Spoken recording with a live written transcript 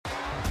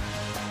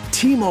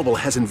T-Mobile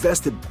has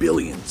invested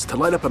billions to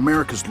light up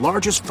America's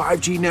largest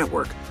 5G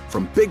network,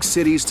 from big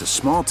cities to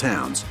small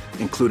towns,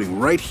 including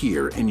right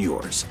here in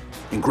yours.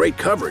 And great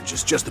coverage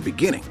is just the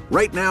beginning.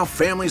 Right now,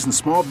 families and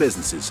small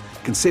businesses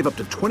can save up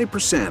to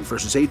 20%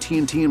 versus AT&T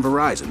and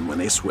Verizon when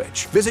they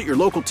switch. Visit your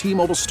local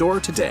T-Mobile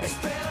store today.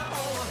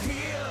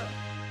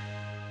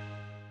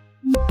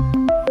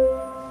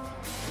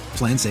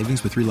 Plan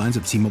savings with 3 lines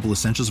of T-Mobile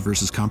Essentials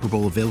versus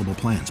comparable available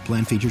plans.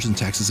 Plan features and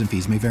taxes and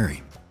fees may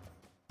vary.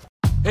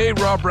 Hey,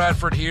 Rob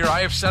Bradford here. I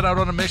have set out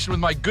on a mission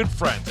with my good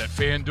friends at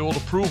FanDuel to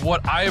prove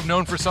what I have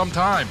known for some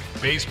time.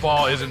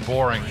 Baseball isn't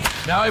boring.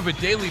 Now I have a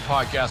daily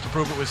podcast to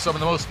prove it with some of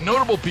the most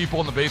notable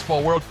people in the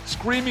baseball world,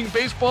 screaming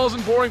baseball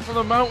isn't boring from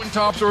the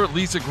mountaintops, or at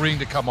least agreeing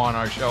to come on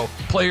our show.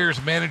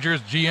 Players,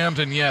 managers, GMs,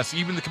 and yes,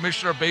 even the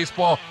commissioner of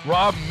baseball,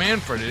 Rob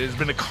Manfred. It has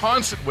been a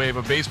constant wave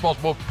of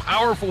baseball's most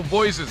powerful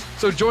voices.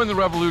 So join the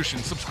revolution.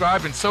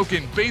 Subscribe and soak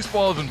in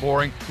Baseball Isn't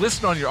Boring.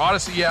 Listen on your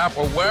Odyssey app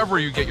or wherever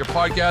you get your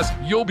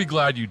podcast. You'll be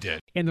glad you did.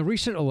 In the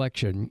recent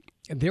election,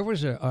 there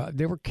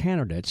were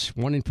candidates,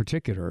 one in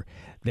particular,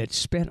 that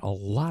spent a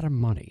lot of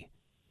money,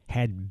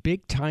 had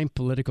big-time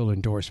political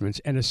endorsements,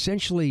 and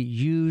essentially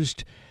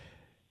used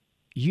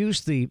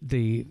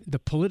the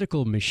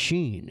political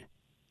machine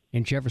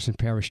in Jefferson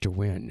Parish to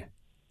win.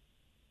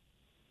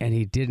 And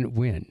he didn't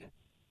win.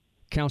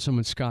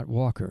 Councilman Scott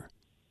Walker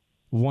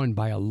won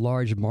by a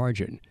large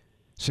margin,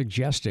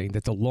 suggesting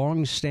that the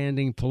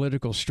long-standing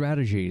political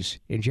strategies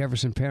in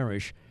Jefferson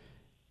Parish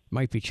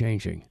might be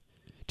changing.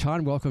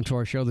 Thanh, welcome to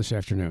our show this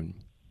afternoon.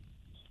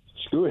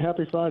 Scoot,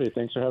 happy Friday.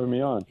 Thanks for having me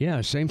on.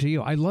 Yeah, same to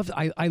you. I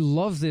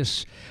love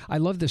this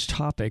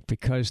topic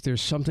because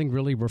there's something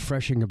really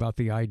refreshing about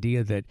the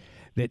idea that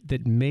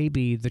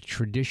maybe the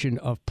tradition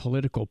of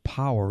political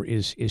power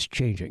is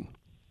changing.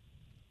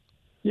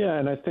 Yeah,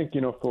 and I think,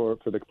 for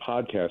the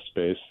podcast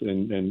space,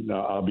 and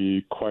I'll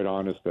be quite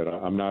honest that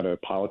I'm not a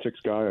politics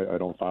guy. I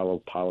don't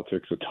follow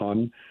politics a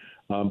ton.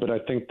 But I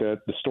think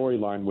that the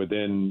storyline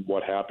within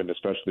what happened,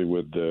 especially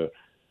with the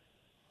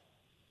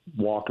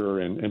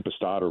Walker and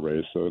Impastato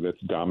race, so that's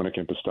Dominic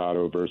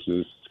Impastato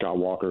versus Scott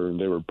Walker, and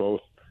they were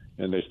both,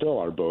 and they still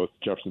are both,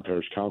 Jefferson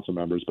Parish Council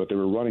members, but they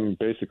were running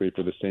basically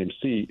for the same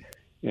seat.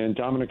 And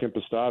Dominic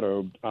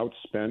Impastato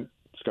outspent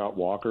Scott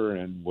Walker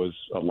and was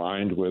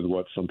aligned with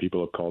what some people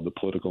have called the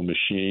political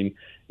machine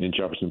in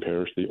Jefferson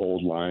Parish, the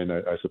old line,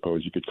 I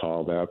suppose you could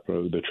call that,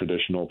 for the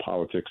traditional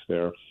politics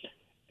there.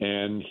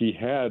 And he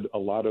had a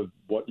lot of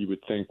what you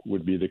would think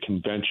would be the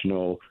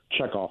conventional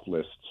checkoff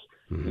lists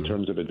in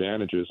terms of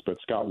advantages. But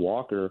Scott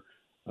Walker,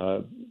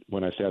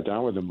 when I sat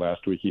down with him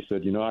last week, he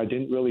said, I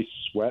didn't really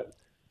sweat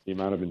the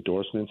amount of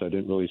endorsements. I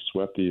didn't really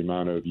sweat the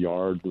amount of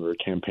yard or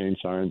campaign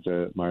signs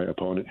that my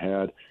opponent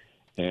had.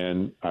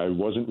 And I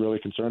wasn't really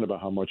concerned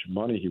about how much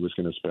money he was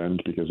going to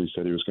spend because he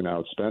said he was going to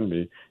outspend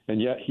me.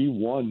 And yet he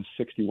won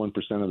 61%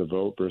 of the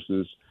vote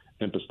versus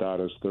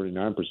Impastato's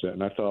 39%.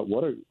 And I thought,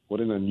 what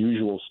an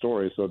unusual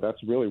story. So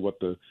that's really what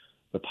the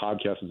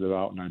podcast is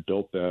about. And I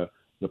built the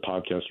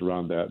podcast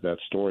around that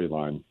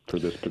storyline for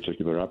this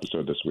particular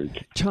episode this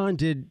week. Thanh,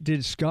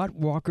 did Scott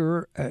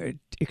Walker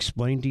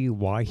explain to you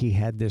why he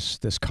had this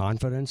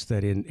confidence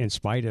that in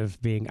spite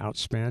of being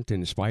outspent,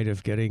 in spite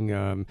of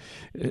getting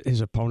his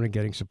opponent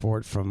getting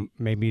support from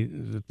maybe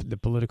the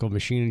political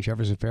machine in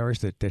Jefferson Parish,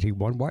 that he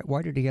won?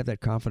 Why did he have that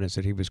confidence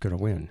that he was going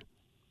to win?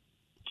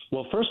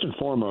 Well, first and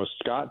foremost,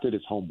 Scott did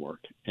his homework,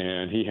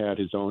 and he had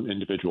his own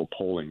individual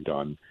polling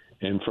done.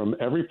 And from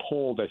every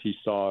poll that he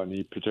saw, and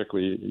he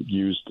particularly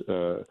used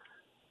a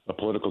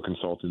political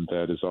consultant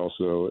that is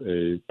also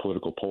a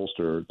political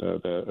pollster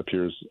that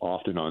appears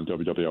often on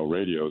WWL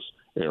Radio's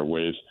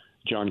airwaves,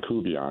 John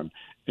Kubion.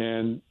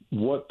 And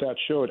what that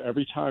showed,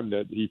 every time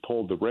that he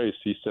polled the race,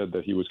 he said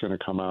that he was going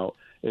to come out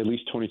at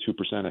least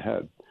 22%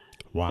 ahead.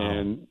 Wow.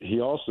 And he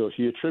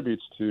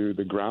attributes to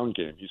the ground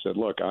game. He said,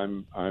 look,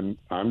 I'm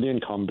the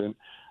incumbent.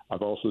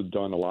 I've also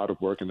done a lot of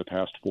work in the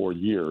past 4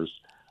 years,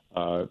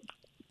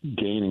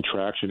 gaining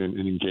traction and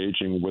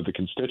engaging with the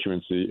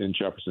constituency in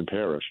Jefferson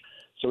Parish.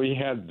 So he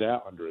had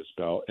that under his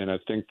belt. And I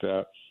think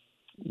that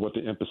what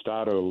the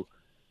Impastato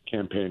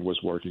campaign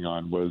was working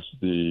on was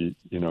the,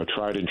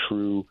 tried and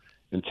true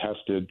and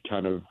tested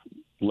kind of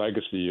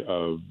legacy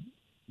of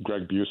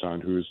Greg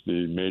Buson, who's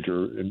the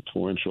major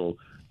influential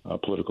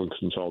political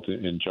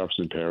consultant in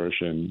Jefferson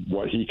Parish, and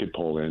what he could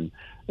pull in.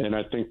 And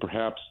I think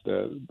perhaps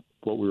that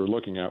what we were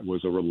looking at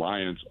was a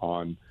reliance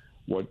on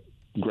what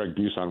Greg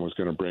Buson was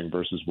going to bring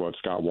versus what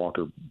Scott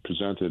Walker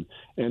presented.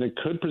 And it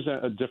could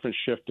present a different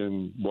shift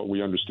in what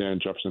we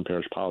understand Jefferson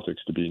Parish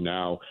politics to be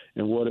now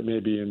and what it may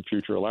be in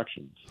future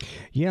elections.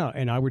 Yeah,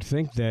 and I would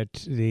think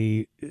that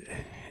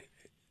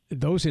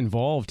those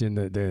involved in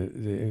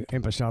the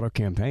Impastato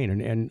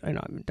campaign,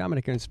 and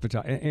Dominic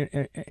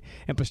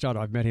Impastato,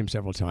 I've met him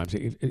several times.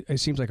 It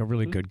seems like a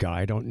really good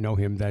guy. I don't know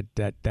him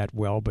that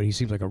well, but he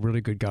seems like a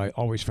really good guy,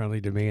 always friendly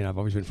to me, and I've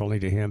always been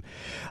friendly to him.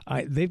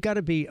 They've got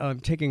to be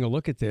taking a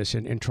look at this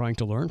and trying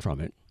to learn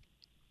from it.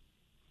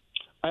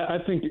 I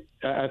think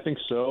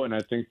so, and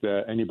I think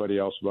that anybody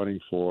else running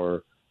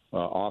for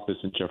office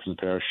in Jefferson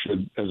Parish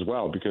should as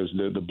well, because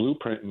the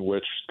blueprint in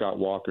which Scott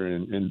Walker,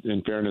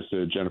 in fairness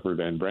to Jennifer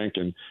Van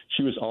Branken,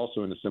 she was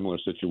also in a similar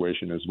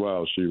situation as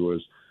well. She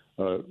was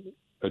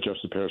a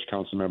Jefferson Parish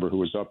council member who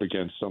was up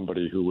against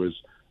somebody who was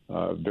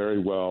very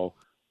well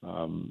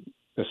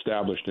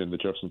established in the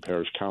Jefferson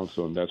Parish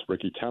Council, and that's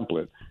Ricky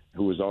Template,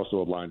 who was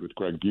also aligned with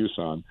Greg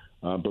Buson.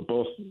 But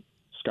both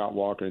Scott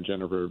Walker and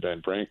Jennifer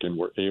Van Branken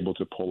were able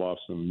to pull off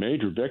some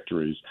major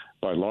victories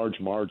by large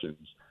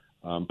margins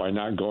by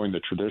not going the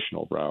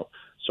traditional route.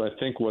 So I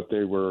think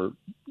the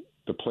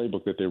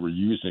playbook that they were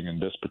using in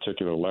this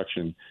particular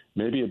election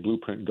may be a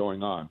blueprint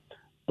going on.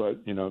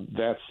 But,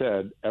 that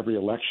said, every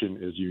election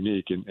is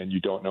unique, and you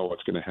don't know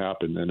what's going to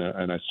happen.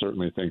 And I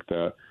certainly think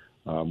that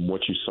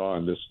what you saw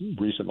in this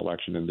recent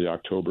election in the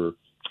October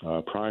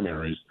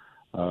primaries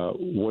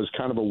was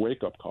kind of a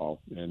wake-up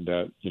call, and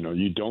that,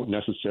 you don't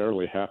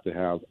necessarily have to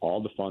have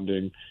all the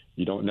funding.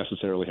 You don't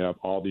necessarily have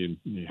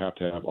you have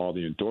to have all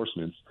the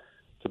endorsements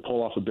to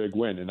pull off a big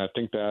win. And I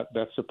think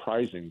that's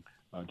surprising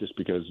just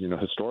because,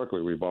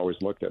 historically we've always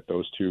looked at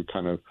those two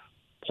kind of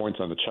points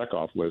on the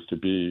checkoff list to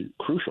be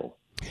crucial.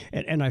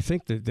 And I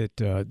think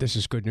that this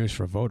is good news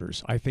for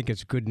voters. I think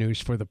it's good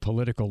news for the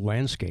political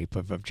landscape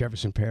of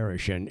Jefferson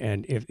Parish.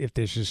 And if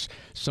this is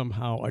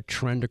somehow a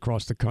trend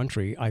across the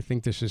country, I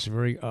think this is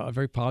a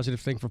very positive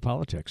thing for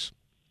politics.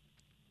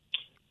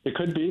 It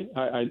could be.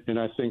 I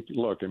think,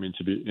 look, to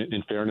be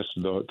in fairness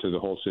to the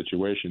whole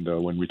situation,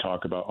 though, when we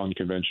talk about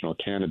unconventional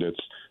candidates,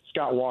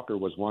 Scott Walker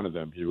was one of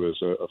them. He was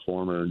a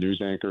former news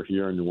anchor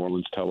here in New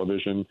Orleans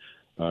television.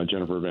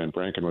 Jennifer Van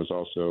Branken was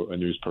also a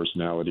news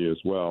personality as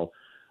well.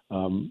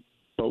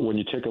 But when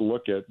you take a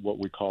look at what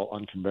we call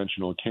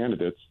unconventional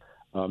candidates,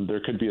 there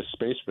could be a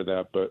space for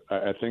that. But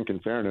I think, in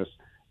fairness,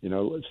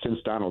 since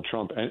Donald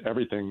Trump,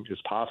 everything is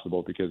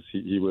possible, because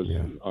he was,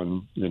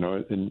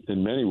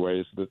 in many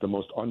ways, the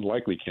most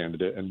unlikely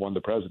candidate and won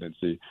the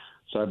presidency.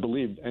 So I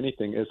believe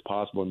anything is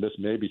possible, and this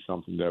may be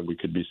something that we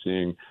could be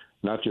seeing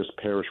not just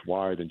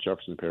parish-wide in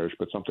Jefferson Parish,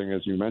 but something,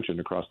 as you mentioned,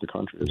 across the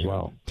country as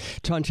well.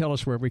 Thanh, tell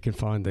us where we can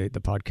find the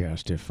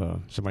podcast if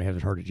somebody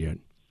hasn't heard it yet.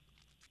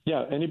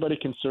 Yeah, anybody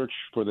can search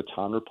for the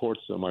Thanh Report.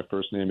 So my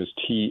first name is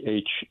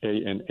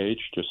T-H-A-N-H.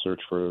 Just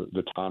search for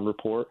the Thanh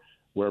Report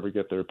wherever you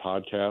get their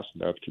podcast.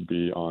 That could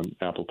be on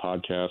Apple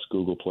Podcasts,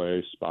 Google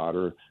Play,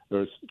 Spotify,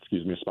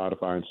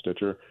 and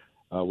Stitcher.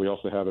 We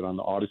also have it on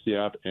the Odyssey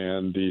app,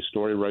 and the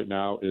story right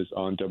now is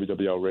on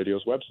WWL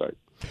Radio's website.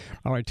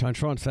 All right,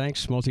 Troung,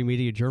 thanks.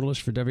 Multimedia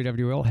journalist for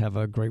WWL. Have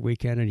a great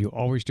weekend, and you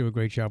always do a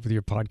great job with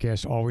your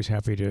podcast. Always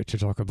happy to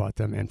talk about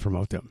them and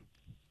promote them.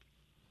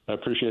 I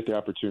appreciate the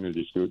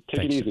opportunity, Stu.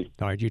 Take it easy.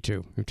 All right, you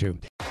too. You too.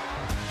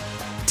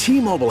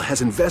 T-Mobile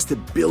has invested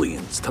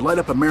billions to light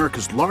up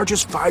America's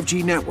largest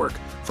 5G network,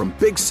 from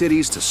big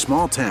cities to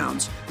small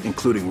towns,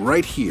 including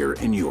right here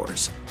in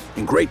yours.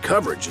 And great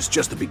coverage is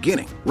just the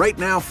beginning. Right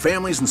now,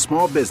 families and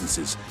small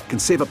businesses can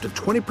save up to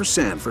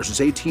 20%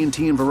 versus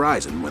AT&T and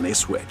Verizon when they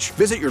switch.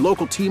 Visit your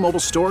local T-Mobile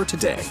store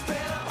today.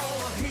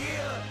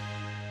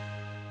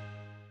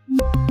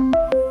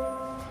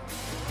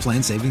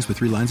 Plan savings with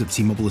 3 lines of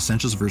T-Mobile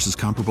Essentials versus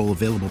comparable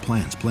available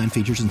plans. Plan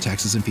features and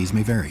taxes and fees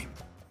may vary.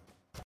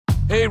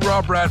 Hey,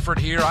 Rob Bradford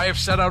here. I have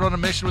set out on a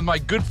mission with my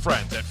good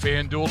friends at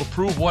FanDuel to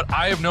prove what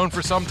I have known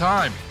for some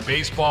time.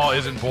 Baseball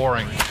isn't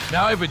boring.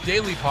 Now I have a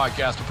daily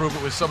podcast to prove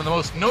it with some of the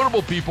most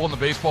notable people in the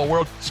baseball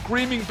world,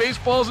 screaming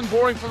baseball isn't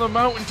boring from the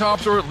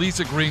mountaintops, or at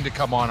least agreeing to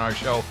come on our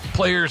show.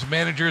 Players,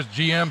 managers,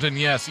 GMs, and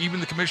yes, even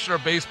the commissioner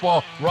of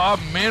baseball, Rob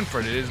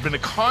Manfred. It has been a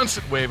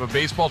constant wave of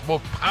baseball's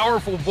most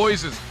powerful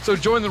voices. So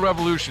join the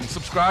revolution.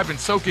 Subscribe and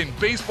soak in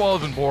Baseball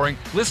Isn't Boring.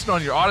 Listen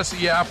on your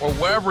Odyssey app or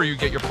wherever you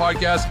get your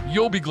podcasts.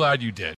 You'll be glad you did.